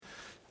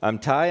I'm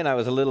Ty, and I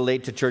was a little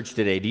late to church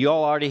today. Do you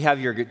all already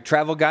have your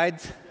travel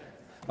guides?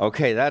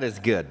 Okay, that is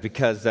good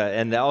because,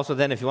 and also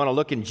then if you want to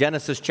look in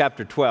Genesis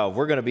chapter 12,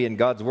 we're going to be in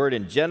God's Word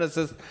in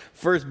Genesis,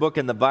 first book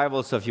in the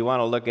Bible, so if you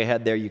want to look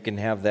ahead there, you can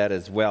have that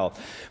as well.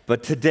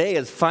 But today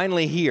is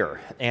finally here,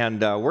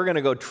 and we're going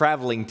to go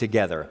traveling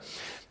together.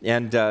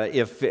 And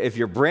if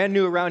you're brand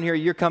new around here,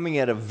 you're coming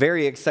at a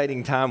very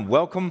exciting time.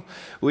 Welcome.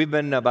 We've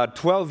been about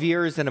 12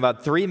 years and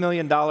about $3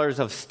 million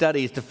of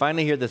studies to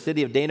finally hear the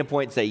city of Dana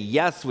Point say,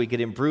 yes, we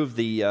could improve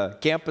the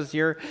campus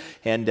here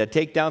and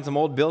take down some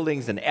old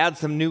buildings and add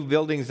some new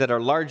buildings that are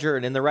larger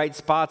and in the right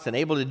spots and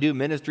able to do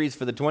ministries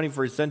for the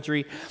 21st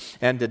century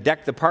and to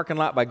deck the parking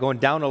lot by going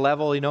down a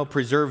level,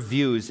 preserve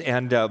views.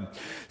 And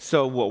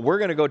so we're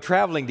going to go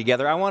traveling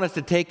together. I want us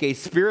to take a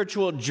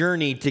spiritual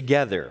journey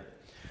together.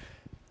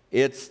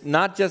 It's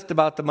not just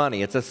about the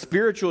money. It's a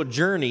spiritual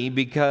journey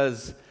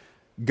because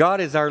God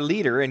is our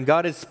leader and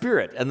God is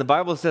spirit. And the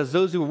Bible says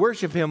those who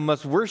worship him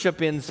must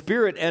worship in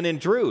spirit and in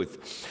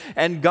truth.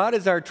 And God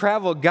is our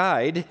travel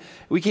guide.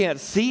 We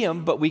can't see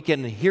him, but we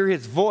can hear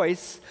his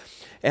voice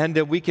and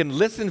we can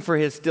listen for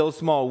his still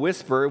small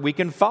whisper. We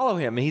can follow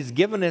him. He's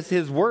given us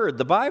his word,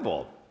 the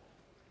Bible.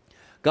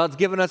 God's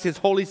given us his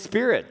Holy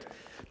Spirit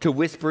to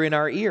whisper in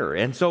our ear.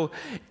 And so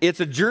it's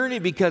a journey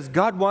because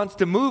God wants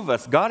to move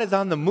us. God is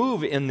on the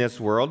move in this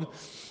world,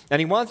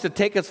 and he wants to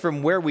take us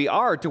from where we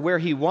are to where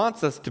he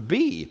wants us to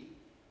be.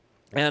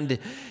 And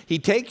he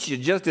takes you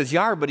just as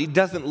you are, but he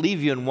doesn't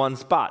leave you in one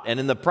spot.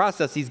 And in the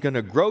process, he's going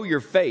to grow your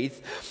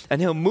faith,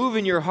 and he'll move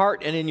in your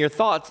heart and in your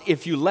thoughts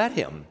if you let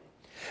him.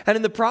 And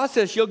in the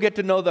process, you'll get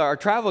to know our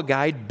travel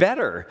guide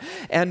better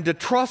and to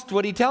trust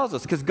what he tells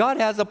us because God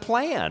has a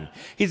plan.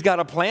 He's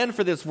got a plan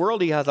for this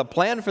world. He has a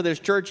plan for this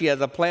church. He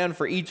has a plan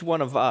for each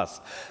one of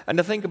us. And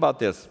to think about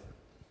this,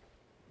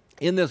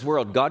 in this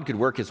world, God could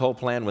work his whole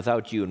plan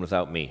without you and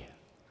without me.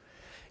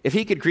 If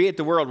he could create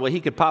the world, well,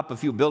 he could pop a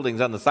few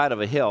buildings on the side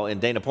of a hill in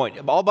Dana Point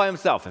all by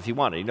himself if he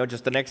wanted.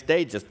 Just the next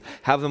day, just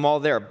have them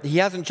all there. He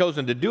hasn't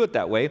chosen to do it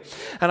that way.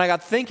 And I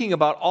got thinking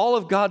about all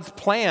of God's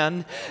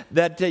plan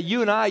that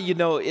you and I,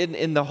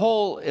 in the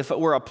whole, if it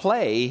were a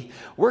play,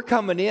 we're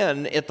coming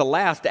in at the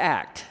last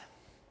act.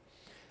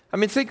 I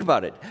mean, think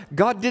about it.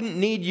 God didn't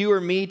need you or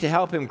me to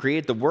help him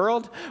create the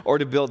world or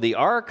to build the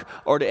ark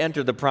or to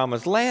enter the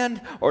promised land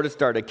or to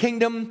start a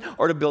kingdom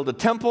or to build a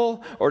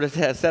temple or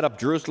to set up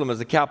Jerusalem as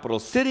a capital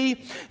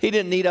city. He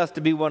didn't need us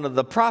to be one of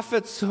the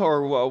prophets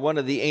or one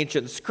of the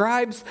ancient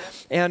scribes.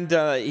 And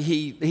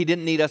he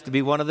didn't need us to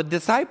be one of the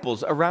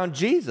disciples around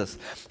Jesus.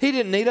 He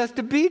didn't need us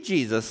to be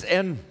Jesus.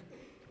 And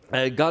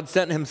God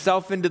sent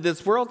himself into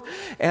this world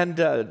and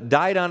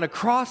died on a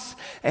cross,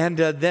 and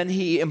then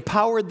he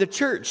empowered the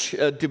church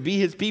to be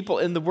his people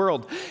in the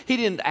world. He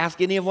didn't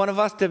ask any one of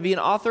us to be an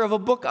author of a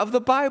book of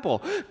the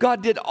Bible.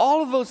 God did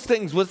all of those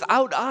things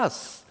without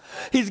us.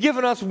 He's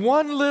given us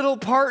one little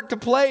part to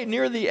play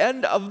near the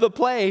end of the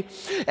play,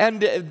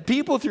 and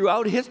people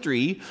throughout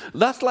history,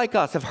 less like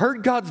us, have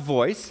heard God's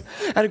voice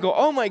and go,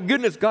 oh my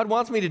goodness, God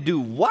wants me to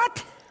do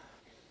what?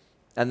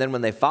 And then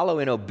when they follow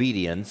in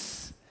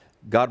obedience,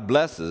 God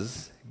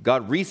blesses,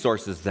 God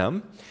resources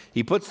them.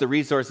 He puts the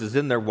resources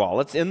in their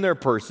wallets, in their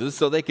purses,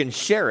 so they can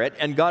share it.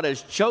 And God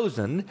has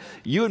chosen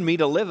you and me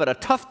to live at a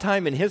tough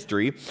time in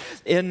history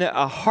in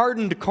a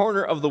hardened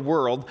corner of the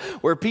world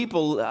where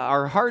people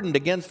are hardened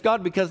against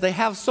God because they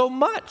have so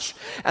much.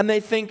 And they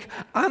think,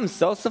 I'm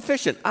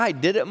self-sufficient. I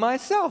did it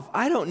myself.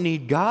 I don't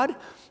need God.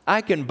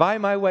 I can buy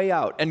my way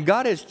out. And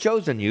God has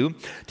chosen you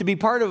to be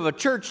part of a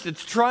church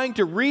that's trying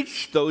to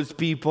reach those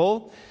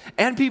people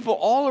and people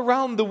all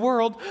around the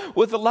world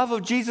with the love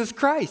of Jesus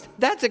Christ.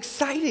 That's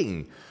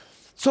exciting.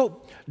 So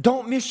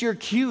don't miss your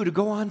cue to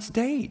go on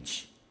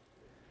stage.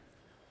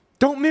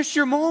 Don't miss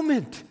your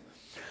moment.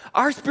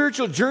 Our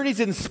spiritual journey is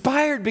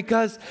inspired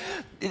because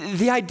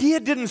the idea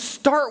didn't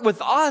start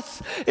with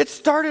us. It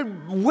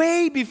started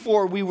way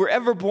before we were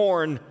ever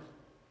born.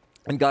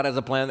 And God has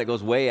a plan that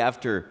goes way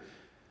after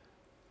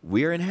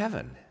we're in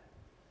heaven.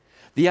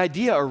 The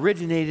idea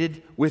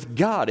originated with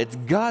God. It's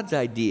God's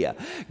idea.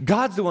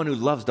 God's the one who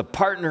loves to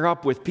partner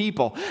up with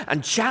people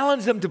and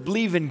challenge them to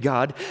believe in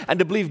God and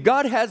to believe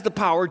God has the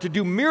power to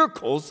do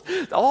miracles.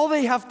 All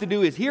they have to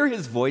do is hear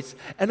his voice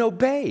and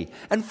obey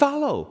and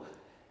follow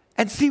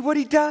and see what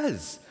he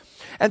does.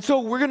 And so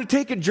we're going to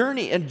take a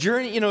journey. And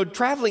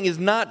traveling is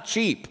not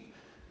cheap.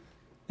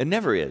 It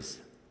never is.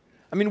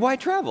 I mean, why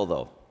travel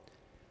though?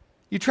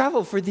 You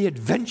travel for the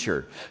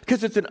adventure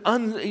because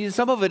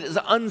some of it is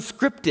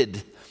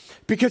unscripted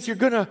because you're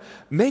going to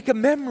make a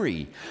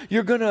memory.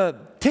 You're going to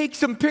take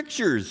some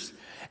pictures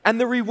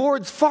and the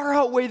rewards far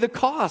outweigh the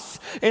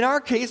costs. In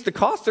our case, the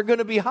costs are going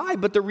to be high,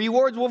 but the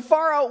rewards will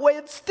far outweigh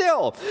it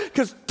still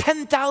because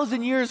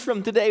 10,000 years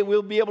from today,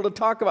 we'll be able to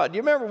talk about. Do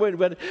you remember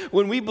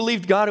when we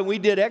believed God and we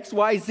did X,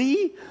 Y,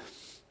 Z?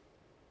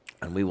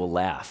 And we will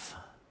laugh.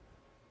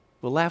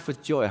 We'll laugh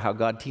with joy how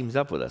God teams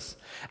up with us.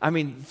 I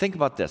mean, think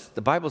about this.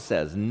 The Bible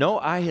says, no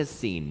eye has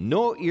seen,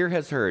 no ear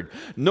has heard,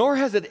 nor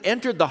has it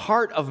entered the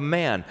heart of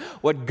man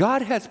what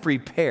God has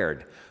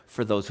prepared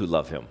for those who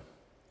love him.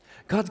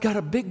 God's got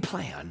a big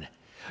plan.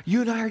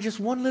 You and I are just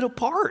one little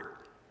part.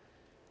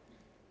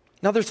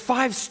 Now, there's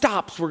 5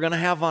 stops we're going to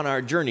have on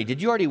our journey.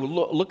 Did you already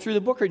look through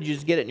the book, or did you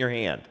just get it in your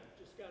hand?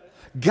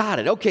 Got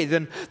it. Okay,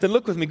 then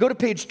look with me. Go to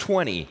page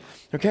 20.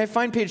 Okay,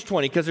 find page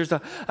 20, because there's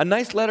a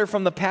nice letter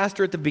from the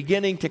pastor at the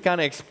beginning to kind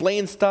of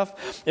explain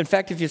stuff. In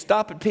fact, if you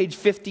stop at page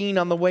 15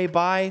 on the way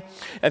by,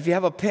 if you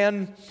have a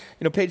pen,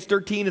 page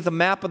 13 is a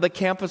map of the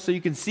campus so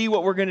you can see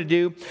what we're going to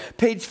do.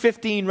 Page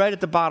 15 right at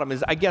the bottom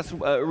is, I guess,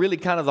 really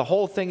kind of the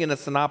whole thing in a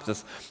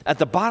synopsis. At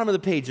the bottom of the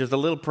page, there's a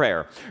little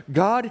prayer.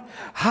 God,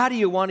 how do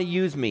you want to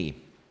use me?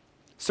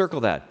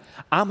 Circle that.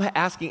 I'm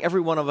asking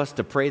every one of us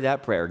to pray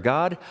that prayer.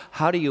 God,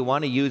 how do you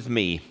want to use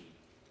me?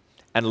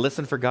 And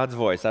listen for God's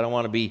voice. I don't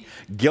want to be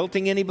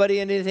guilting anybody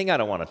into anything. I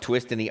don't want to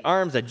twist any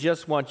arms. I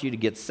just want you to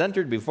get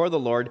centered before the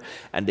Lord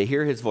and to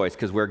hear his voice.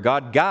 Because where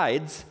God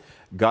guides,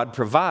 God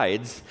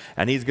provides,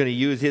 and he's going to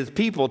use his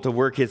people to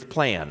work his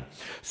plan.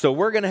 So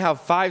we're going to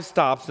have 5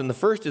 stops, and the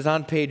first is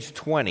on page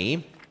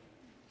 20,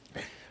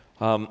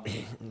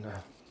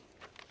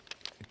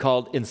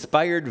 called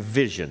Inspired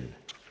Vision.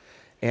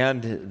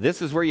 And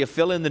this is where you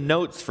fill in the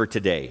notes for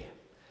today.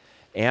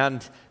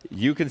 And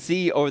you can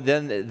see,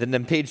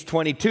 then page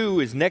 22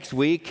 is next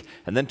week,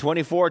 and then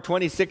 24,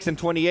 26, and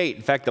 28.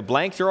 In fact, the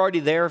blanks are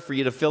already there for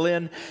you to fill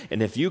in.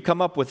 And if you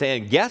come up with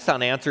a guess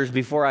on answers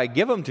before I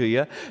give them to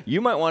you,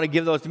 you might want to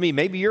give those to me.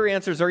 Maybe your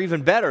answers are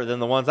even better than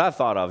the ones I've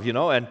thought of,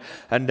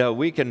 and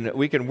we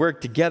can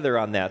work together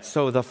on that.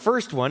 So the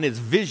first one is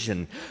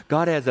vision.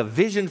 God has a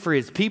vision for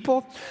his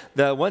people,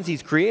 the ones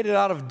he's created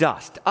out of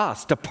dust,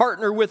 us, to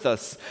partner with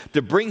us,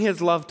 to bring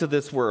his love to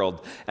this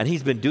world. And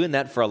he's been doing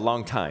that for a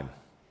long time.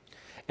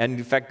 And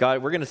in fact,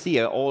 we're going to see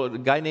a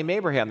guy named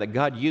Abraham that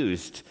God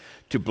used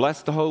to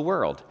bless the whole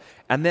world.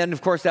 And then,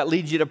 of course, that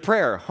leads you to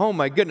prayer. Oh,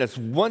 my goodness.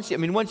 Once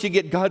you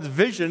get God's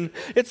vision,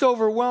 it's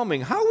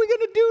overwhelming. How are we going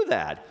to do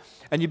that?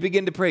 And you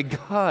begin to pray,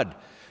 God,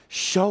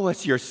 show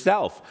us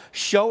yourself.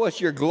 Show us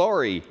your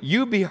glory.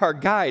 You be our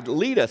guide.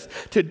 Lead us.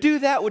 To do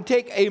that would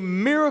take a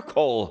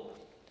miracle.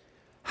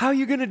 How are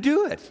you going to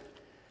do it?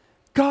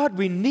 God,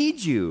 we need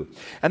you.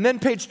 And then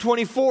page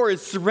 24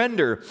 is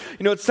surrender.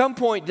 At some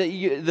point,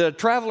 the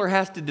traveler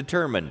has to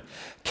determine,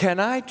 can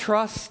I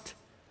trust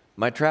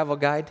my travel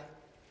guide?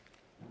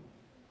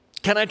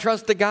 Can I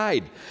trust the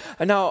guide?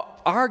 And now,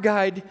 our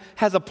guide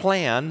has a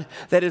plan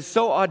that is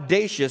so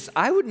audacious,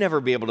 I would never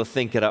be able to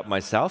think it up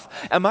myself.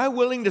 Am I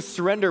willing to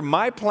surrender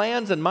my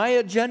plans and my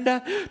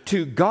agenda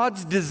to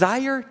God's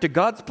desire, to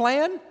God's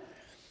plan?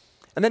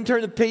 And then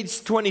turn to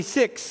page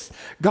 26.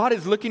 God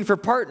is looking for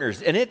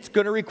partners, and it's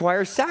going to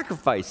require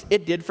sacrifice.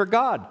 It did for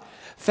God. In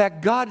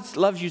fact, God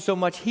loves you so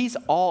much, he's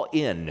all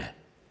in.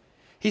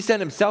 He sent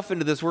himself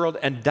into this world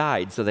and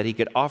died so that he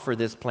could offer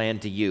this plan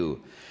to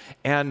you.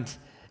 And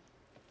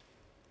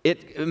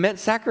it meant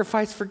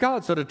sacrifice for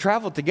God. So to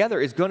travel together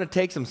is going to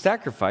take some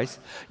sacrifice.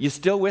 You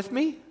still with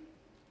me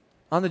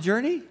on the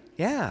journey?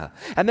 Yeah.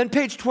 And then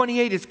page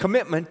 28 is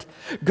commitment.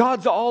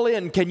 God's all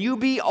in. Can you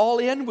be all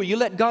in? Will you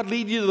let God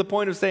lead you to the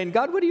point of saying,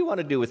 God, what do you want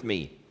to do with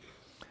me?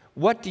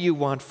 What do you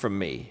want from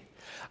me?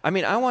 I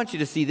want you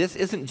to see this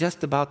isn't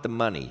just about the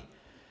money.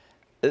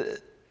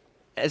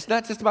 It's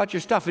not just about your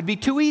stuff. It'd be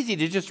too easy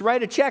to just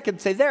write a check and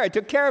say, there, I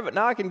took care of it.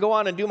 Now I can go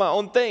on and do my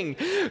own thing.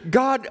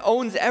 God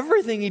owns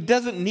everything. He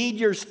doesn't need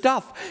your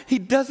stuff. He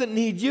doesn't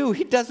need you.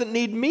 He doesn't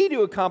need me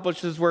to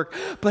accomplish his work.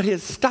 But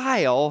his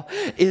style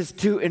is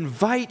to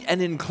invite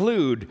and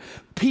include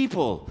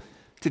people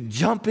to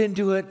jump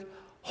into it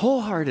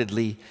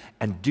wholeheartedly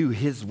and do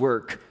his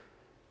work.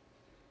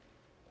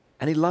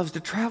 And he loves to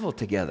travel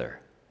together.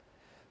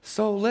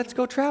 So let's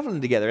go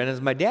traveling together. And as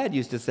my dad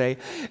used to say,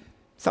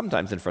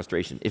 sometimes in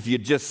frustration, if you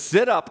just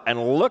sit up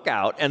and look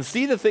out and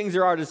see the things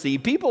there are to see,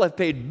 people have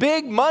paid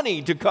big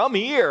money to come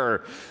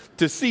here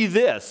to see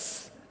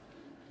this.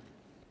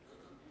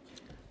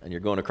 And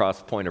you're going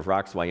across Point of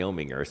Rocks,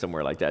 Wyoming, or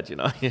somewhere like that,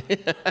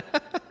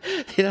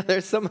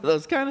 there's some of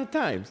those kind of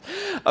times.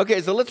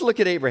 Okay, so let's look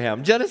at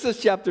Abraham.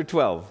 Genesis chapter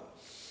 12.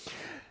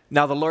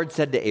 Now the Lord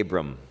said to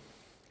Abram,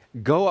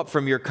 go up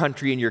from your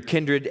country and your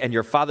kindred and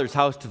your father's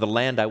house to the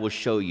land I will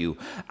show you.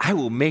 I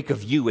will make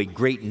of you a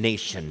great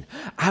nation.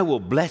 I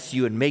will bless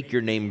you and make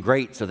your name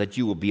great so that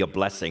you will be a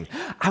blessing.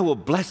 I will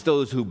bless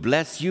those who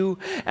bless you,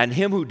 and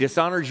him who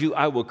dishonors you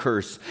I will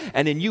curse.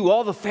 And in you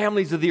all the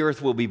families of the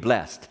earth will be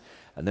blessed.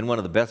 And then one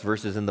of the best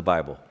verses in the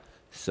Bible.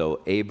 So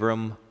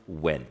Abram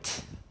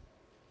went.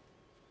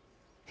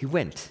 He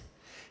went.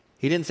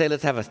 He didn't say,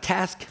 let's have a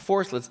task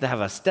force, let's have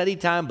a study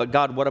time, but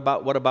God, what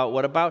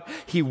about?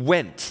 He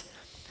went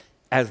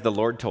as the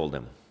Lord told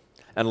him.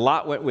 And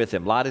Lot went with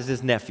him. Lot is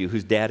his nephew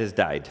whose dad has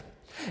died.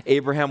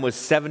 Abraham was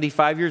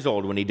 75 years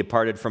old when he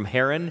departed from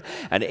Haran,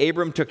 and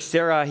Abram took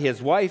Sarai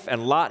his wife,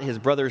 and Lot his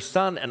brother's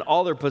son, and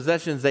all their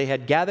possessions they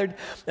had gathered,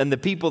 and the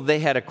people they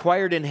had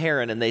acquired in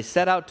Haran, and they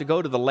set out to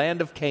go to the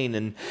land of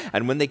Canaan.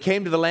 And when they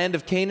came to the land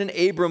of Canaan,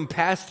 Abram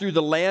passed through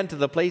the land to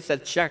the place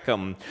at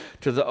Shechem,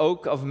 to the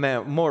oak of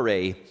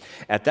Moreh.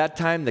 At that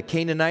time the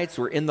Canaanites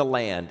were in the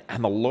land,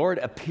 and the Lord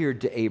appeared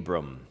to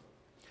Abram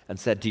and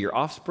said, to your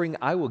offspring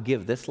I will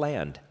give this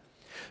land.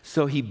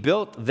 So he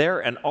built there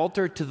an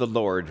altar to the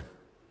Lord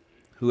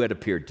who had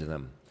appeared to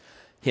him.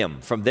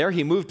 From there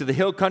he moved to the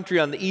hill country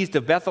on the east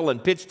of Bethel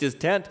and pitched his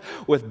tent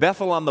with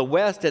Bethel on the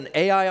west and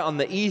Ai on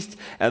the east.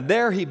 And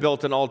there he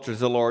built an altar to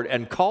the Lord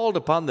and called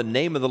upon the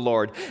name of the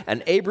Lord.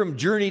 And Abram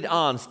journeyed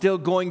on, still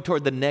going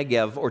toward the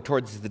Negev, or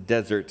towards the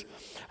desert.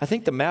 I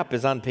think the map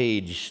is on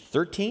page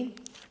 13.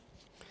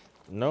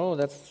 No,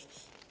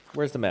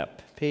 where's the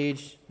map?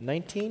 Page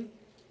 19?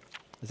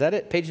 Is that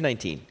it? Page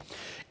 19.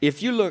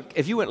 If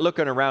you went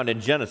looking around in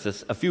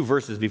Genesis, a few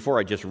verses before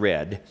I just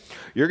read,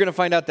 you're going to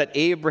find out that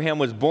Abraham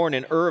was born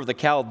in Ur of the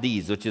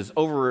Chaldees, which is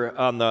over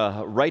on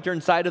the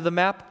right-hand side of the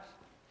map.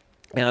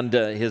 And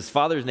his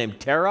father's named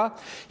Terah.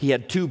 He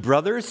had two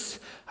brothers.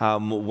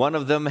 One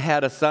of them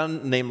had a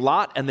son named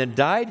Lot and then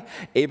died.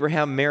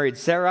 Abraham married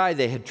Sarai.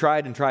 They had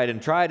tried and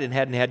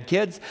hadn't had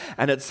kids.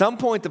 And at some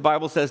point, the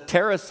Bible says,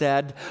 Terah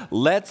said,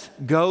 let's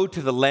go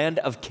to the land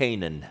of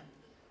Canaan.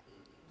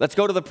 Let's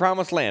go to the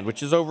promised land,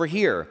 which is over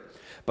here.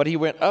 But he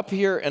went up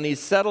here and he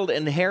settled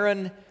in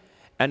Haran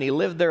and he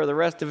lived there the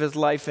rest of his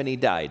life and he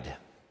died.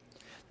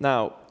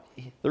 Now,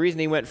 the reason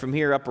he went from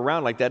here up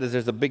around like that is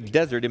there's a big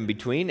desert in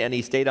between and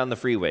he stayed on the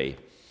freeway.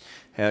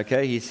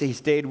 Okay, he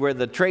stayed where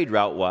the trade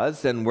route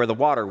was and where the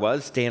water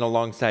was, staying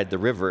alongside the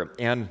river.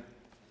 And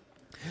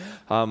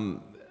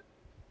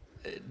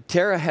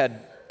Terah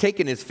had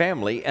taken his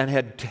family and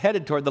had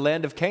headed toward the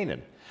land of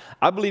Canaan.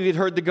 I believe he'd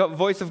heard the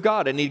voice of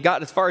God, and he'd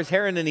got as far as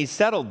Haran, and he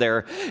settled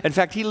there. In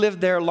fact, he lived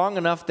there long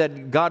enough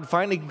that God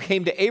finally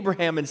came to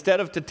Abraham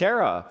instead of to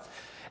Terah.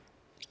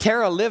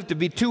 Terah lived to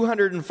be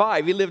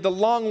 205. He lived a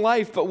long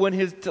life, but when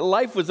his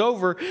life was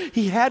over,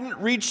 he hadn't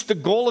reached the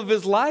goal of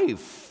his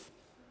life.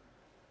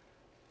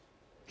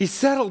 He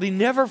settled. He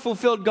never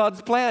fulfilled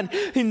God's plan.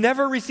 He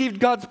never received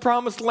God's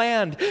promised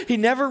land. He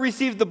never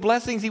received the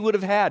blessings he would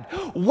have had.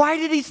 Why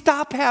did he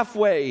stop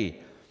halfway?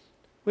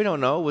 We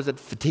don't know. Was it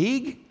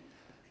fatigue?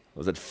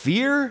 Was it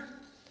fear?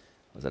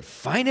 Was it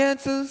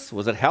finances?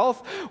 Was it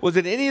health? Was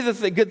it any of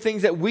the good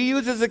things that we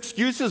use as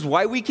excuses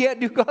why we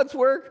can't do God's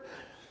work?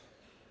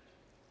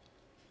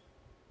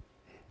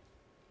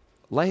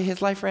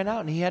 His life ran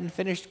out and he hadn't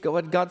finished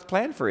God's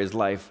plan for his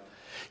life.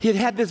 He had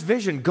had this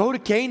vision, go to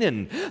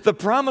Canaan, the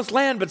promised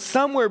land, but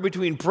somewhere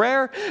between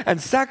prayer and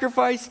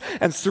sacrifice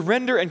and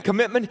surrender and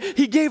commitment,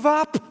 he gave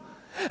up.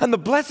 And the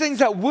blessings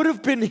that would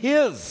have been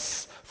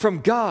his from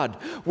God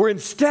were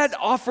instead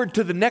offered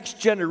to the next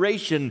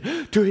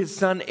generation, to his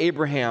son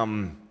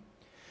Abraham.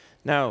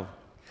 Now,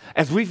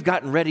 as we've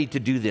gotten ready to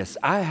do this,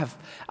 I've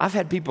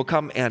had people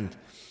come and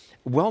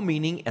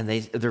well-meaning, and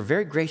they're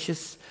very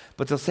gracious,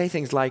 but they'll say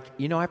things like,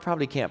 I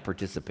probably can't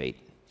participate.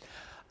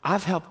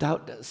 I've helped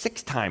out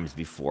 6 times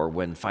before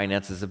when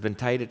finances have been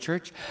tight at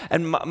church,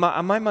 and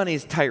my money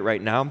is tight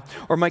right now,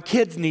 or my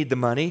kids need the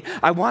money.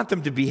 I want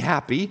them to be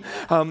happy.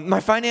 My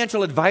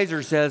financial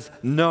advisor says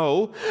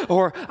no,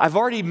 or I've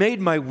already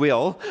made my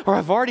will, or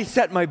I've already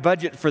set my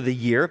budget for the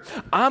year.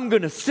 I'm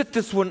going to sit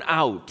this one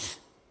out.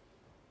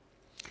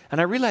 And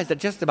I realized that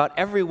just about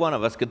every one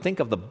of us could think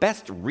of the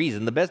best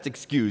reason, the best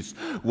excuse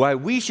why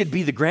we should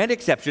be the grand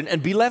exception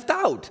and be left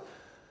out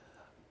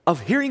of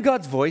hearing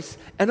God's voice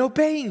and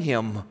obeying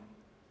him.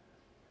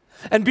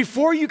 And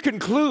before you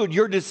conclude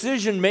your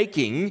decision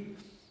making,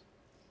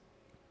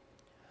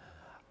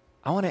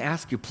 I want to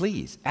ask you,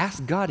 please,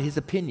 ask God his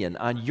opinion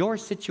on your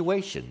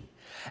situation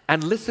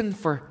and listen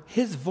for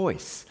his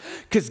voice.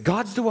 Because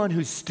God's the one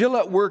who's still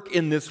at work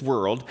in this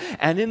world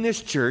and in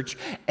this church.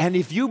 And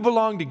if you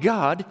belong to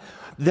God,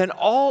 then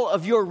all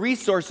of your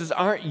resources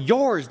aren't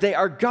yours. They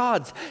are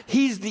God's.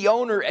 He's the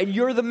owner and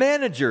you're the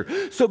manager.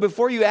 So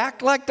before you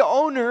act like the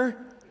owner,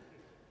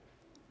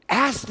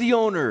 ask the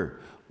owner,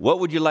 what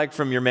would you like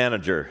from your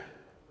manager?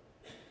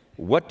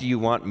 What do you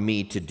want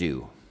me to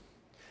do?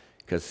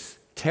 Because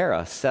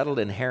Terah settled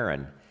in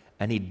Haran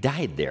and he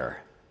died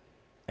there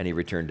and he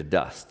returned to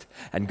dust.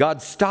 And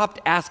God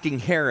stopped asking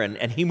Haran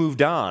and he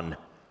moved on.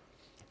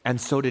 And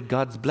so did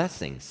God's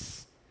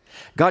blessings.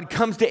 God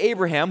comes to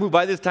Abraham, who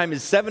by this time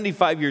is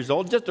 75 years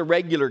old, just a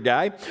regular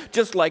guy,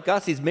 just like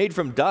us. He's made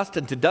from dust,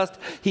 and to dust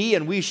he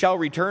and we shall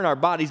return our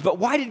bodies. But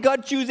why did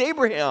God choose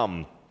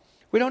Abraham?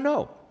 We don't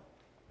know.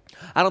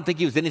 I don't think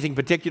he was anything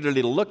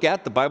particularly to look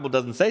at. The Bible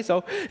doesn't say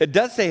so. It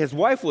does say his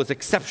wife was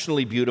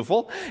exceptionally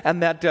beautiful,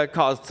 and that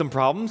caused some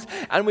problems.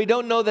 And we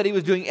don't know that he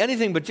was doing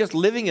anything but just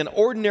living an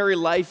ordinary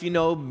life,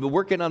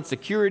 working on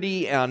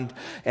security and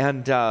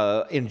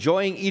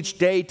enjoying each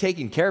day,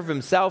 taking care of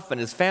himself and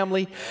his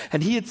family.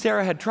 And he and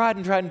Sarah had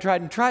tried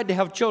to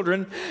have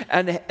children,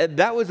 and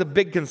that was a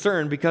big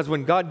concern because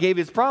when God gave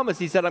his promise,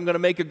 he said, I'm going to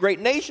make a great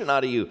nation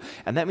out of you.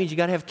 And that means you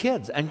got to have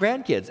kids and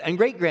grandkids and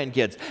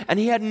great-grandkids. And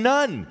he had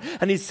none.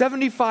 And he's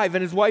 75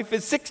 and his wife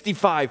is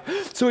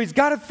 65. So he's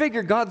got to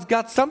figure God's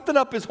got something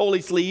up his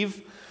holy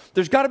sleeve.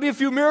 There's got to be a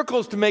few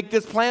miracles to make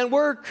this plan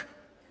work.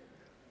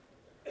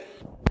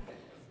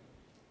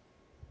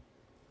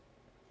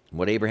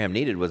 What Abraham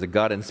needed was a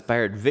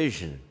God-inspired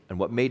vision. And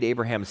what made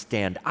Abraham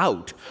stand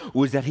out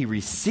was that he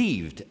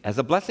received, as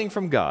a blessing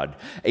from God,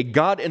 a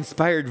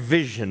God-inspired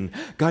vision.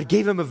 God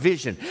gave him a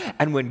vision.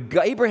 And when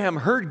Abraham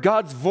heard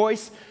God's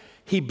voice,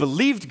 he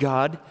believed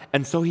God,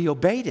 and so he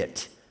obeyed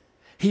it.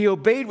 He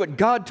obeyed what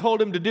God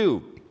told him to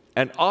do.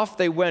 And off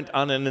they went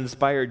on an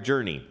inspired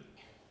journey.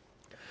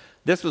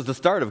 This was the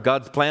start of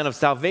God's plan of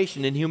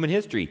salvation in human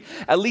history,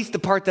 at least the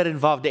part that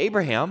involved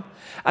Abraham.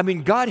 I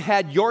mean, God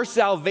had your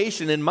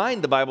salvation in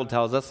mind, the Bible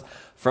tells us,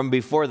 from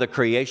before the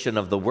creation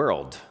of the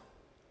world.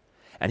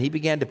 And he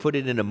began to put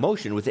it into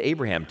motion with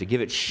Abraham to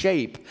give it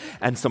shape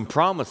and some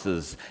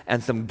promises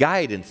and some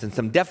guidance and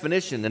some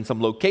definition and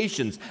some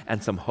locations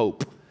and some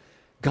hope.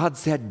 God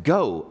said,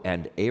 go,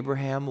 and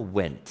Abraham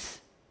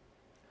went.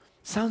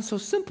 Sounds so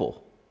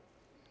simple.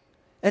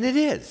 And it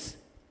is,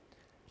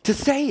 to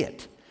say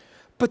it.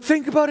 But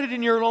think about it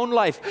in your own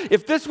life.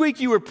 If this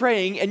week you were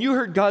praying and you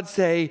heard God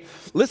say,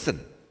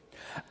 listen,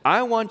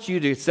 I want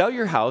you to sell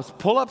your house,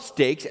 pull up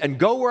stakes, and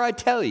go where I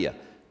tell you.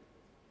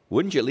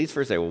 Wouldn't you at least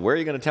first say, well, where are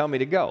you going to tell me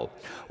to go?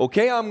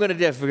 Okay, I'm going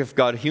to, if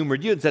God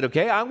humored you and said,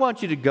 okay, I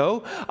want you to go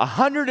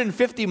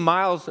 150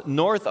 miles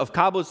north of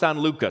Cabo San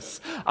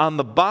Lucas on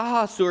the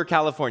Baja Sur,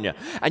 California.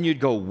 And you'd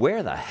go,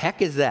 where the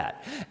heck is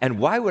that? And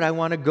why would I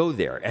want to go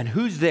there? And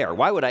who's there?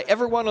 Why would I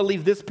ever want to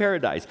leave this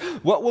paradise?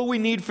 What will we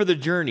need for the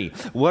journey?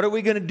 What are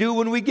we going to do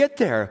when we get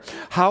there?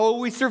 How will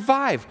we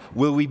survive?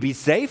 Will we be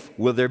safe?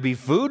 Will there be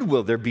food?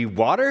 Will there be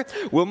water?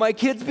 Will my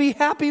kids be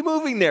happy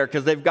moving there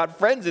because they've got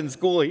friends in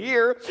school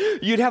here?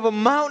 You'd have a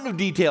mountain of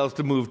details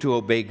to move to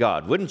obey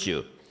God, wouldn't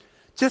you?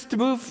 Just to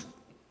move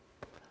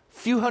a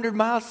few hundred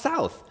miles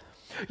south.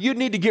 You'd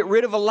need to get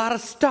rid of a lot of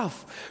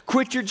stuff.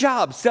 Quit your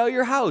job, sell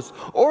your house,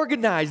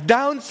 organize,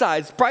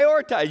 downsize,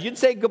 prioritize. You'd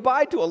say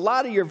goodbye to a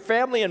lot of your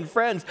family and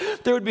friends.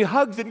 There would be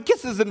hugs and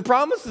kisses and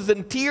promises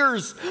and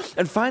tears.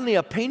 And finally,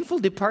 a painful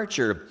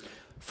departure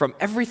from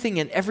everything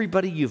and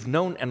everybody you've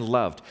known and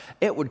loved.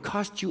 It would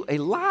cost you a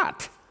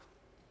lot.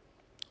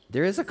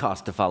 There is a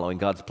cost to following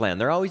God's plan.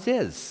 There always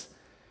is.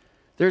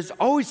 There's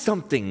always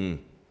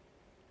something.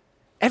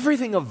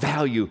 Everything of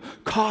value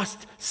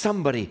cost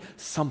somebody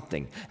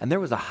something. And there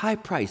was a high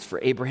price for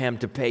Abraham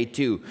to pay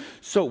too.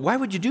 So why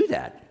would you do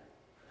that?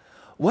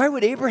 Why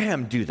would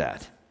Abraham do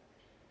that?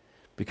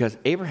 Because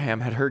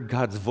Abraham had heard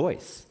God's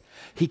voice.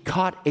 He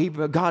caught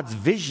God's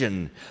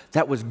vision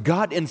that was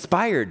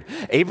God-inspired.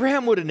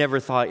 Abraham would have never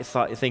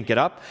think it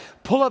up.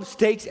 Pull up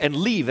stakes and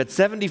leave at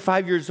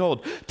 75 years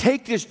old.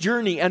 Take this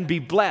journey and be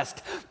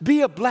blessed.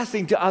 Be a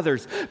blessing to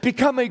others.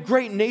 Become a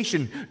great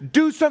nation.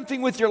 Do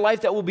something with your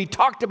life that will be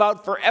talked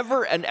about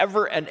forever and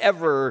ever and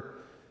ever.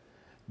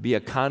 Be a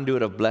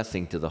conduit of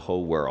blessing to the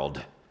whole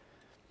world.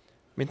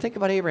 I mean, think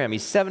about Abraham.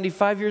 He's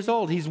 75 years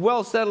old. He's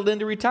well settled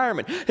into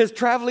retirement. His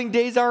traveling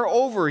days are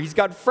over. He's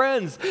got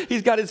friends.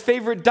 He's got his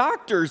favorite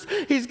doctors.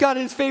 He's got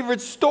his favorite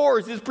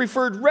stores, his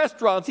preferred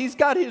restaurants. He's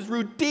got his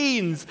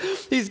routines.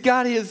 He's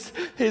got his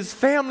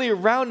family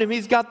around him.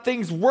 He's got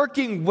things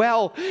working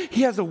well.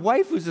 He has a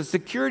wife who's a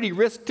security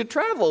risk to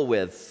travel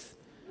with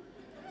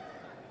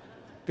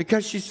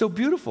because she's so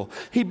beautiful.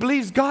 He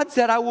believes God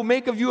said, I will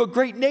make of you a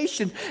great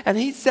nation. And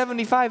he's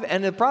 75.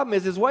 And the problem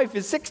is his wife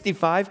is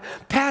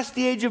 65, past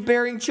the age of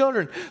bearing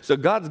children. So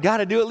God's got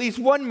to do at least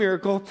one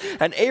miracle.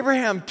 And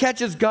Abraham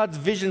catches God's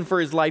vision for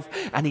his life.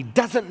 And he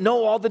doesn't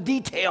know all the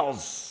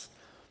details.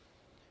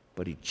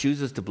 But he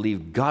chooses to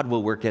believe God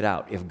will work it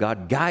out. If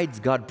God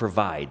guides, God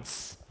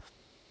provides.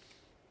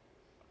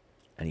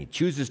 And he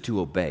chooses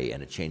to obey.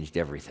 And it changed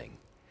everything.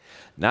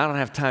 Now, I don't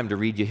have time to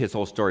read you his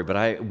whole story, but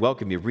I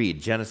welcome you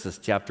read Genesis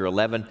chapter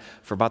 11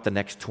 for about the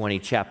next 20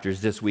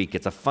 chapters this week.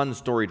 It's a fun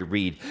story to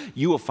read.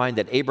 You will find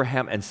that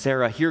Abraham and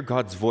Sarah hear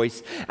God's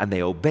voice, and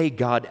they obey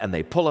God, and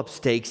they pull up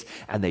stakes,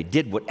 and they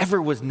did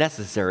whatever was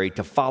necessary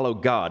to follow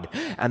God.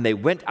 And they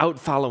went out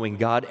following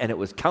God, and it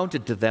was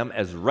counted to them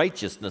as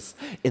righteousness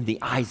in the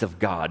eyes of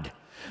God.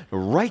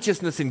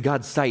 Righteousness in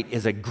God's sight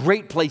is a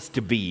great place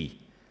to be,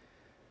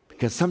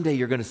 because someday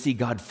you're going to see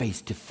God face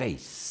to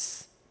face.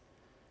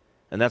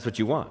 And that's what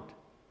you want.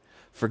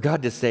 For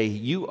God to say,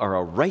 you are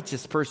a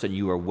righteous person.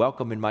 You are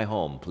welcome in my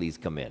home. Please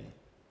come in.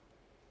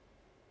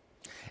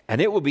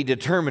 And it will be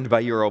determined by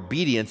your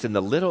obedience in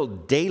the little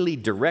daily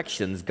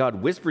directions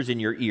God whispers in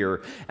your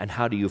ear. And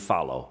how do you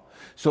follow?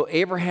 So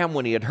Abraham,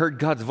 when he had heard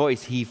God's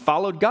voice, he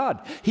followed God.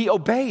 He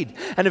obeyed.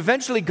 And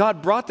eventually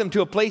God brought them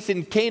to a place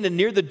in Canaan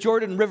near the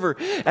Jordan River.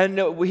 And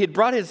he had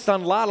brought his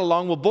son Lot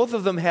along. Well, both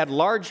of them had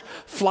large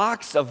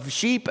flocks of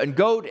sheep and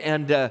goat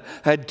and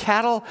had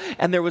cattle.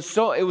 And it was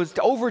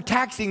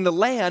overtaxing the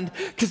land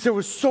because there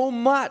was so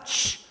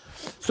much.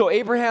 So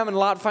Abraham and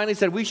Lot finally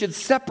said, we should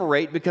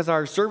separate because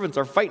our servants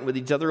are fighting with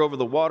each other over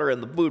the water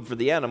and the food for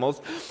the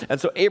animals. And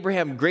so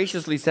Abraham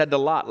graciously said to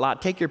Lot,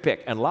 Lot, take your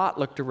pick. And Lot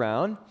looked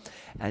around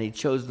and he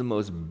chose the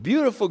most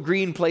beautiful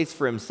green place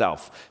for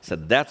himself. He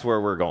said, that's where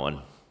we're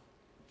going.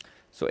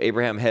 So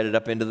Abraham headed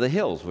up into the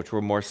hills, which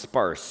were more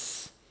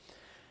sparse.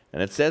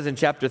 And it says in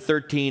chapter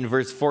 13,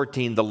 verse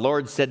 14, the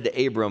Lord said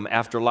to Abram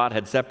after Lot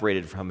had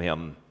separated from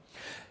him,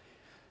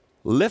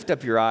 Lift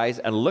up your eyes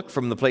and look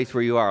from the place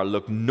where you are.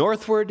 Look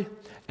northward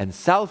and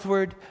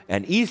southward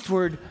and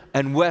eastward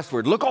and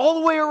westward. Look all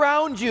the way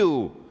around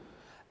you.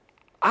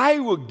 I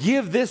will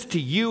give this to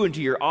you and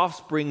to your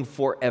offspring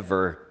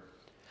forever.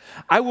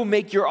 I will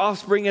make your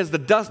offspring as the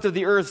dust of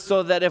the earth,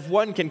 so that if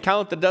one can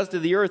count the dust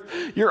of the earth,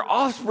 your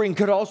offspring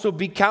could also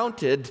be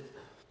counted.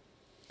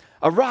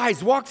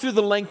 Arise, walk through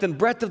the length and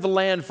breadth of the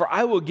land, for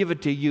I will give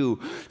it to you.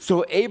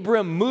 So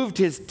Abram moved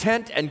his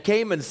tent and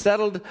came and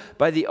settled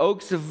by the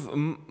oaks of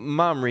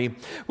Mamre,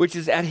 which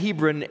is at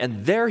Hebron,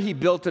 and there he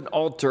built an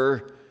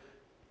altar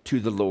to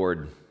the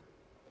Lord.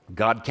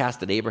 God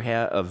cast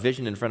a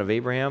vision in front of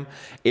Abraham.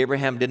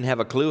 Abraham didn't have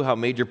a clue how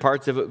major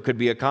parts of it could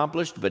be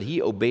accomplished, but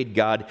he obeyed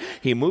God.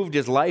 He moved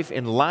his life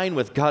in line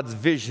with God's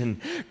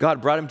vision.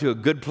 God brought him to a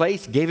good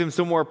place, gave him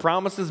some more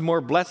promises,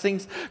 more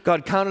blessings.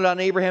 God counted on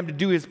Abraham to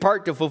do his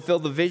part to fulfill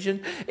the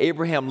vision.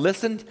 Abraham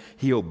listened,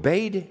 he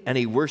obeyed, and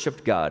he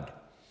worshiped God.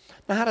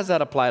 Now, how does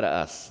that apply to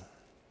us?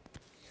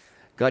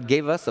 God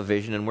gave us a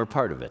vision, and we're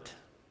part of it.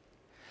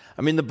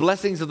 I mean, the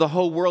blessings of the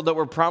whole world that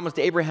were promised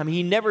to Abraham,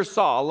 he never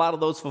saw a lot of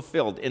those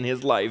fulfilled in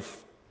his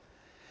life.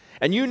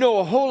 And you know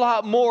a whole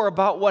lot more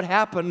about what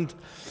happened,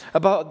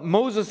 about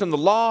Moses and the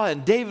law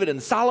and David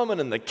and Solomon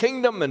and the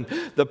kingdom and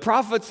the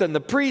prophets and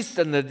the priests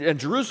and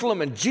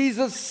Jerusalem and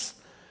Jesus.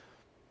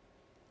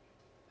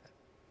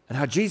 And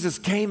how Jesus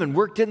came and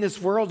worked in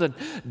this world and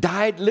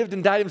lived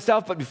and died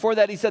himself. But before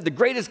that, he said, the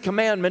greatest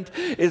commandment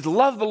is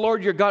love the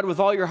Lord your God with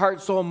all your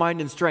heart, soul, mind,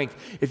 and strength.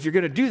 If you're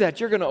going to do that,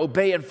 you're going to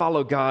obey and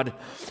follow God.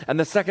 And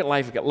the second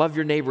life, love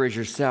your neighbor as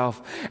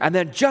yourself. And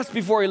then just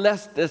before he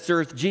left this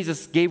earth,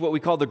 Jesus gave what we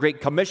call the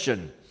Great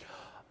Commission.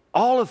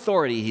 All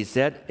authority, he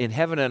said, in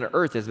heaven and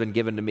earth has been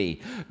given to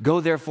me. Go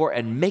therefore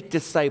and make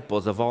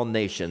disciples of all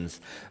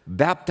nations,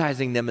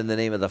 baptizing them in the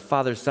name of the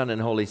Father, Son,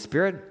 and Holy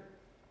Spirit,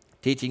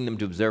 teaching them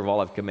to observe all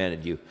I've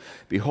commanded you.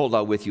 Behold,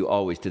 I'm with you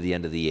always to the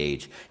end of the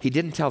age. He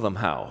didn't tell them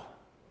how.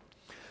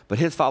 But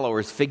his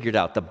followers figured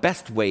out the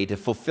best way to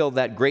fulfill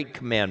that great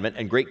commandment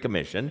and great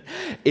commission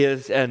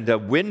is, and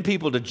win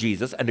people to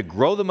Jesus and to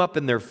grow them up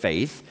in their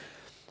faith,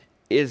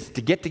 is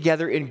to get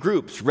together in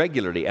groups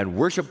regularly and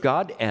worship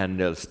God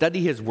and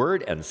study his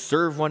word and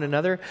serve one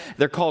another.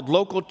 They're called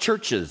local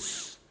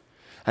churches.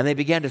 And they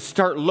began to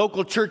start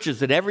local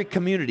churches in every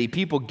community.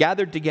 People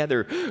gathered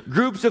together,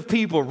 groups of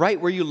people right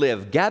where you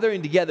live,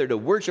 gathering together to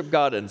worship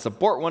God and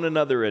support one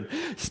another and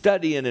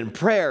study and in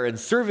prayer and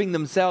serving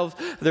themselves,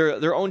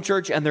 their own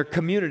church and their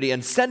community,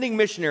 and sending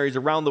missionaries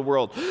around the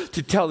world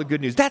to tell the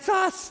good news. That's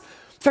us.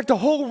 In fact, the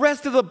whole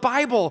rest of the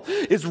Bible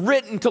is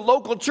written to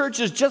local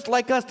churches just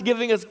like us,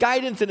 giving us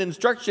guidance and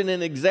instruction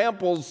and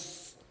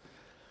examples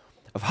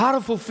of how to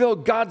fulfill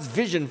God's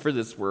vision for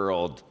this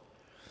world.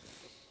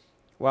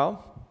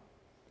 Well,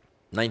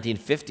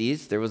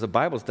 1950s, there was a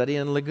Bible study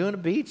in Laguna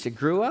Beach. It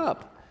grew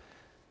up.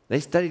 They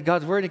studied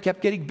God's word and it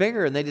kept getting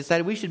bigger, and they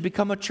decided we should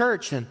become a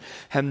church. And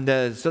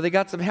so they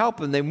got some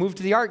help, and they moved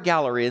to the art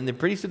gallery, and then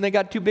pretty soon they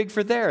got too big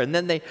for there. And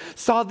then they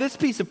saw this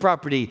piece of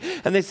property,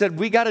 and they said,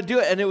 we got to do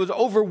it. And it was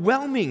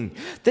overwhelming.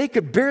 They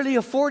could barely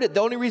afford it.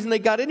 The only reason they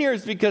got in here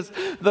is because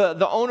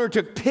the owner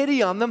took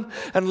pity on them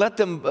and let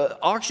them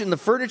auction the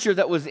furniture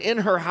that was in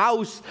her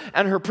house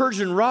and her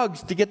Persian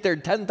rugs to get their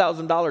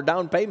 $10,000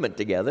 down payment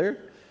together.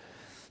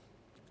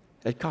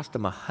 It cost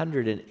them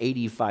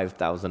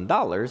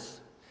 $185,000,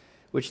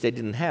 which they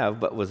didn't have,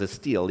 but was a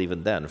steal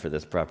even then for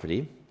this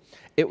property.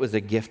 It was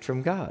a gift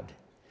from God.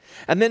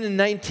 And then in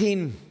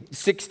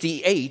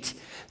 1968,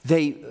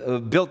 they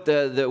built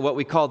what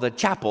we call the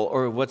chapel,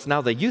 or what's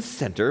now the youth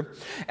center,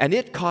 and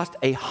it cost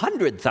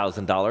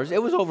 $100,000.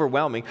 It was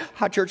overwhelming.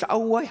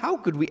 How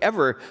could we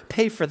ever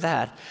pay for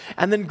that?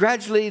 And then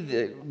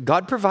gradually,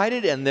 God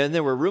provided, and then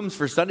there were rooms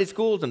for Sunday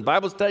schools and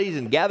Bible studies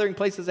and gathering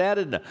places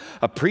added, and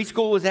a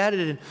preschool was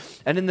added.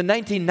 And in the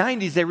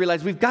 1990s, they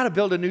realized we've got to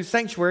build a new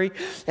sanctuary,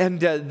 and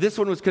this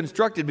one was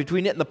constructed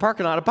between it and the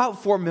parking lot,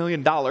 about $4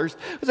 million.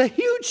 It was a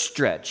huge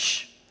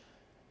stretch.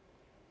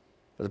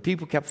 But the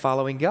people kept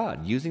following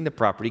God, using the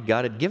property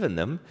God had given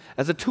them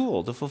as a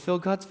tool to fulfill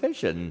God's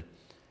vision.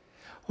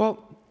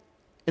 Well,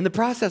 in the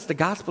process, the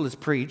gospel is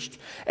preached,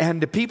 and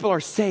the people are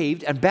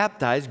saved and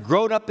baptized,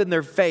 grown up in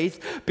their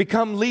faith,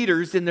 become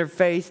leaders in their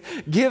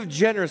faith, give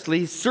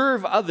generously,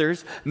 serve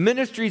others,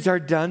 ministries are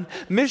done,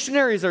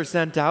 missionaries are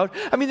sent out.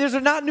 I mean, these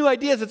are not new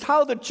ideas. It's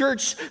how the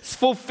church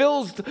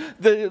fulfills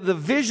the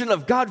vision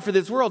of God for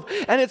this world,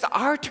 and it's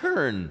our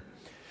turn.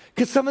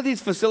 Because some of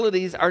these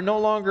facilities are no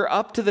longer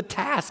up to the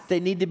task.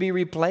 They need to be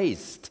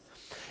replaced.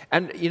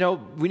 And,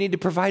 we need to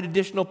provide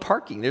additional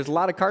parking. There's a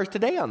lot of cars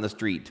today on the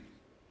street.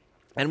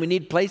 And we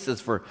need places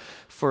for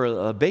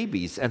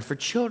babies and for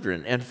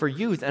children and for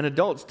youth and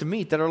adults to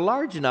meet that are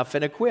large enough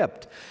and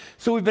equipped.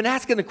 So we've been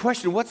asking the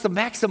question, what's the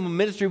maximum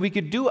ministry we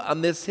could do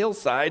on this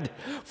hillside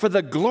for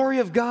the glory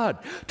of God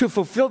to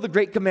fulfill the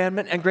Great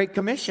Commandment and Great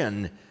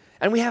Commission?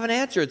 And we have an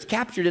answer. It's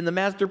captured in the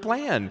master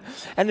plan.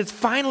 And it's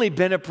finally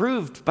been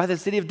approved by the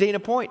city of Dana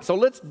Point. So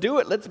let's do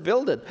it. Let's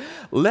build it.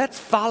 Let's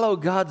follow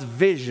God's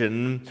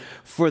vision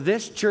for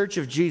this church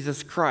of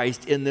Jesus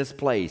Christ in this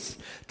place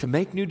to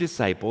make new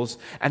disciples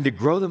and to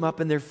grow them up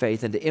in their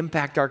faith and to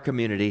impact our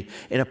community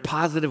in a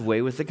positive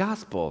way with the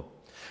gospel.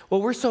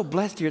 Well, we're so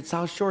blessed here at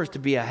South Shores to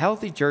be a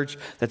healthy church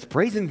that's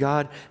praising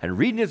God and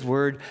reading His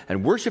Word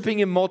and worshiping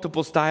in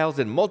multiple styles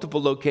in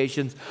multiple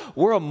locations.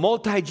 We're a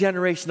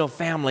multi-generational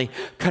family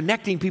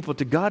connecting people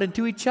to God and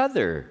to each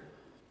other.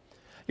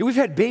 We've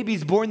had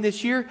babies born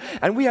this year,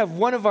 and we have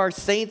one of our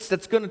saints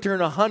that's going to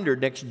turn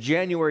 100 next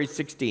January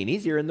 16.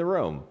 He's here in the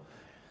room.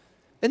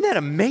 Isn't that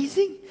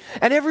amazing?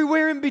 And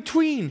everywhere in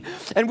between.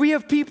 And we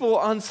have people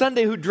on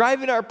Sunday who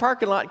drive in our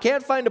parking lot,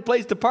 can't find a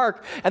place to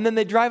park, and then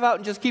they drive out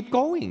and just keep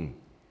going.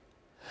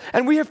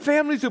 And we have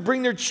families who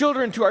bring their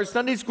children to our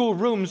Sunday school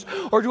rooms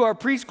or to our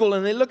preschool,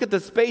 and they look at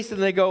the space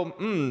and they go,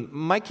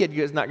 my kid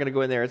is not going to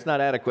go in there. It's not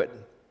adequate.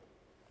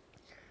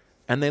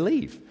 And they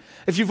leave.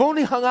 If you've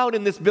only hung out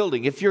in this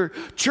building, if your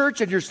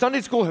church and your Sunday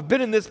school have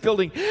been in this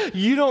building,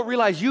 you don't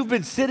realize you've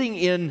been sitting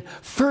in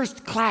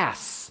first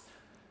class.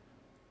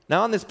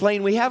 Now on this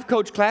plane, we have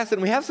coach class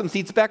and we have some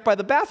seats back by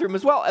the bathroom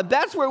as well. And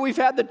that's where we've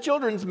had the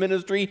children's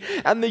ministry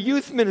and the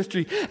youth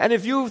ministry. And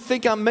if you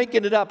think I'm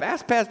making it up,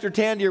 ask Pastor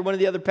Tandy or one of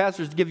the other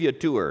pastors to give you a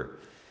tour.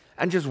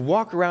 And just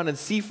walk around and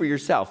see for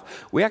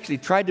yourself. We actually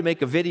tried to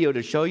make a video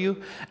to show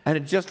you, and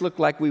it just looked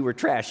like we were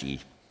trashy.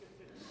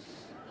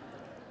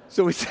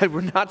 So we said,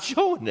 we're not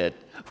showing it.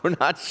 We're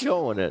not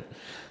showing it.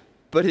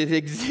 But it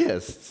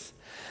exists.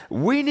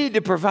 We need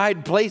to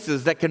provide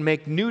places that can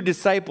make new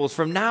disciples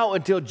from now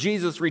until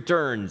Jesus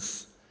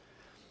returns.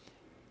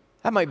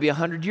 That might be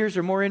 100 years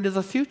or more into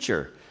the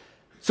future.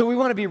 So we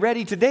want to be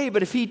ready today,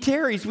 but if He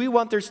tarries, we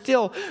want there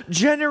still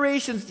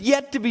generations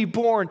yet to be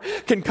born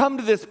can come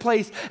to this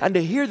place and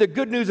to hear the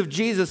good news of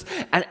Jesus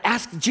and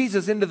ask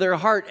Jesus into their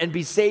heart and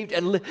be saved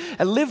and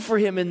live for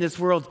Him in this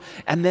world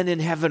and then in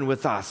heaven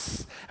with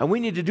us. And we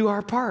need to do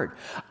our part.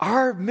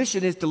 Our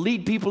mission is to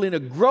lead people in a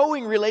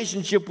growing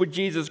relationship with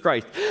Jesus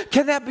Christ.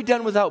 Can that be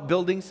done without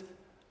buildings?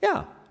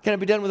 Yeah. Can it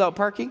be done without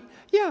parking?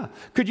 Yeah.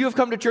 Could you have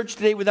come to church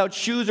today without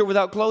shoes or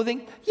without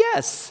clothing?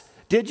 Yes.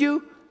 Did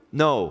you?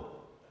 No.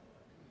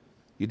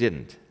 You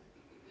didn't.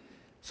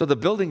 So the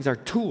buildings are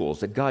tools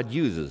that God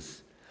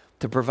uses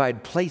to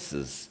provide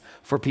places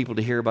for people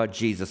to hear about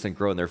Jesus and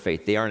grow in their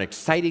faith. They aren't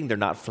exciting, they're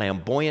not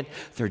flamboyant,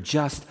 they're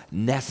just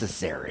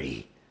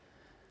necessary.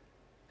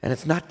 And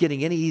it's not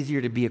getting any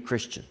easier to be a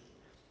Christian.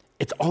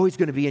 It's always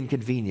going to be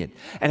inconvenient.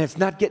 And it's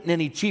not getting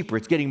any cheaper.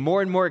 It's getting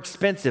more and more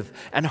expensive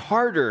and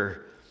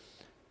harder.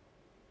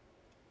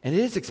 And it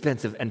is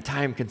expensive and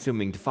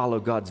time-consuming to follow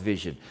God's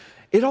vision.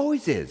 It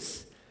always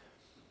is.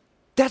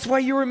 That's why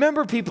you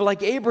remember people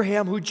like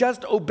Abraham who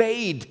just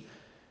obeyed.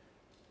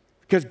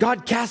 Because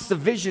God casts a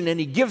vision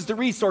and He gives the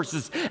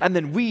resources, and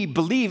then we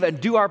believe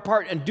and do our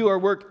part and do our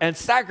work and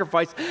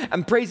sacrifice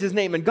and praise His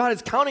name. And God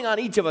is counting on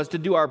each of us to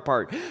do our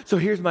part. So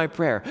here's my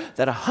prayer,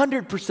 that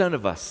 100%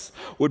 of us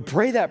would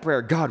pray that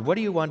prayer. God, what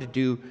do you want to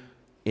do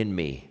in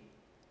me,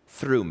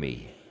 through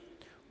me,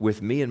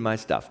 with me and my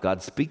stuff?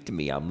 God, speak to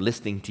me. I'm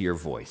listening to your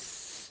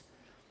voice.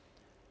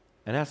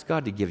 And ask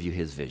God to give you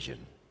His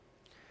vision.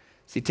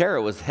 See,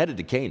 Terah was headed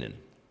to Canaan,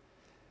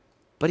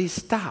 but he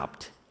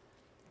stopped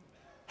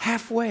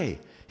halfway.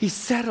 He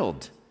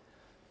settled.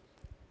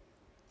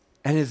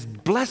 And his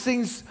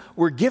blessings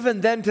were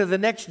given then to the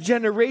next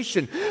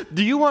generation.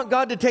 Do you want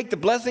God to take the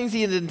blessings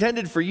He had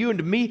intended for you and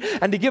to me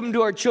and to give them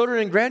to our children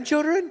and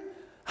grandchildren?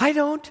 I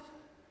don't.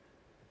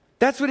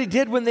 That's what He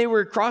did when they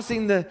were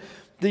crossing to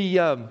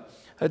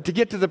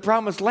get to the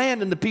promised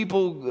land, and the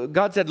people,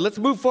 God said, let's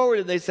move forward.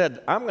 And they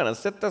said, I'm going to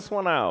sit this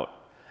one out.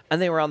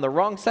 And they were on the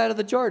wrong side of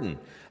the Jordan.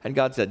 And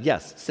God said,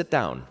 yes, sit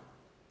down.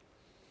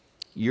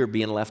 You're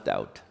being left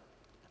out.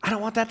 I don't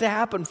want that to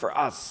happen for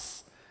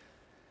us.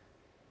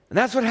 And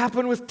that's what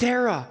happened with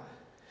Terah.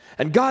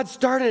 And God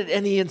started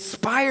and He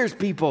inspires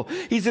people.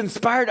 He's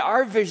inspired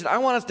our vision. I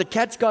want us to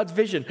catch God's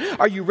vision.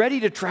 Are you ready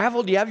to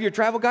travel? Do you have your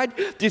travel guide?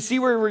 Do you see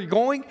where we're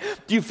going?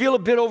 Do you feel a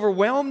bit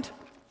overwhelmed?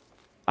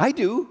 I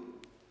do.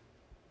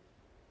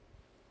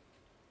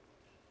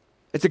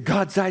 It's a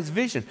God-sized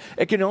vision.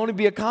 It can only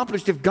be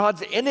accomplished if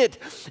God's in it,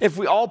 if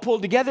we all pull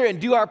together and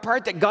do our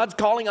part that God's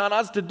calling on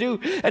us to do.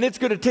 And it's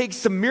going to take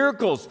some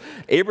miracles.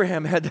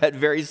 Abraham had that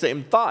very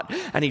same thought.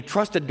 And he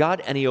trusted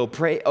God, and he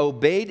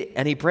obeyed,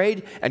 and he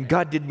prayed, and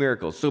God did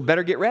miracles. So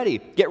better get ready.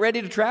 Get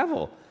ready to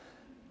travel.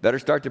 Better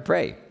start to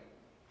pray.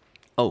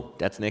 Oh,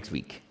 that's next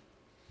week.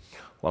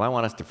 Well, I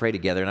want us to pray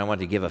together, and I want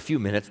to give a few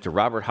minutes to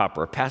Robert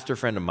Hopper, a pastor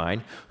friend of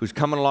mine, who's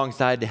coming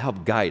alongside to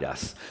help guide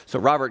us. So,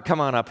 Robert,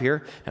 come on up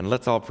here, and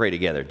let's all pray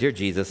together. Dear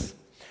Jesus,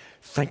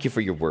 thank you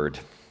for your word.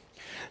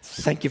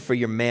 Thank you for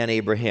your man,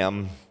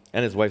 Abraham,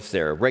 and his wife,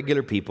 Sarah.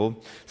 Regular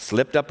people,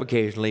 slipped up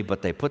occasionally,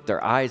 but they put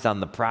their eyes on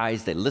the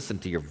prize. They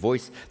listened to your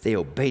voice. They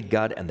obeyed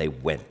God, and they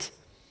went.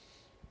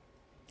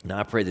 Now,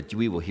 I pray that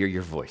we will hear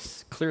your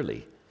voice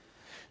clearly,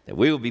 That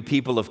we will be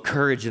people of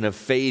courage and of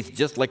faith,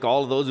 just like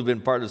all of those who've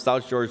been part of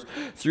South Shores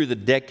through the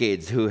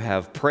decades, who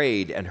have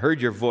prayed and heard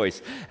your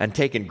voice and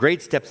taken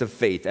great steps of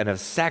faith and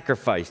have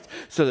sacrificed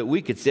so that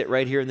we could sit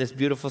right here in this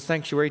beautiful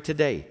sanctuary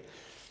today,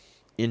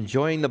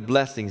 enjoying the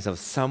blessings of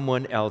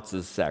someone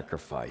else's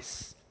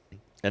sacrifice.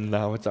 And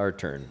now it's our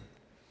turn.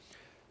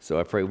 So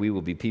I pray we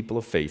will be people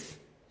of faith,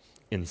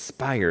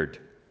 inspired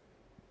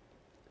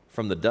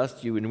from the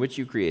dust in which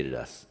you created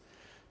us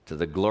to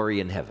the glory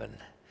in heaven.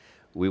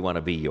 We want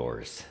to be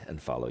yours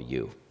and follow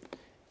you.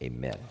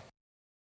 Amen.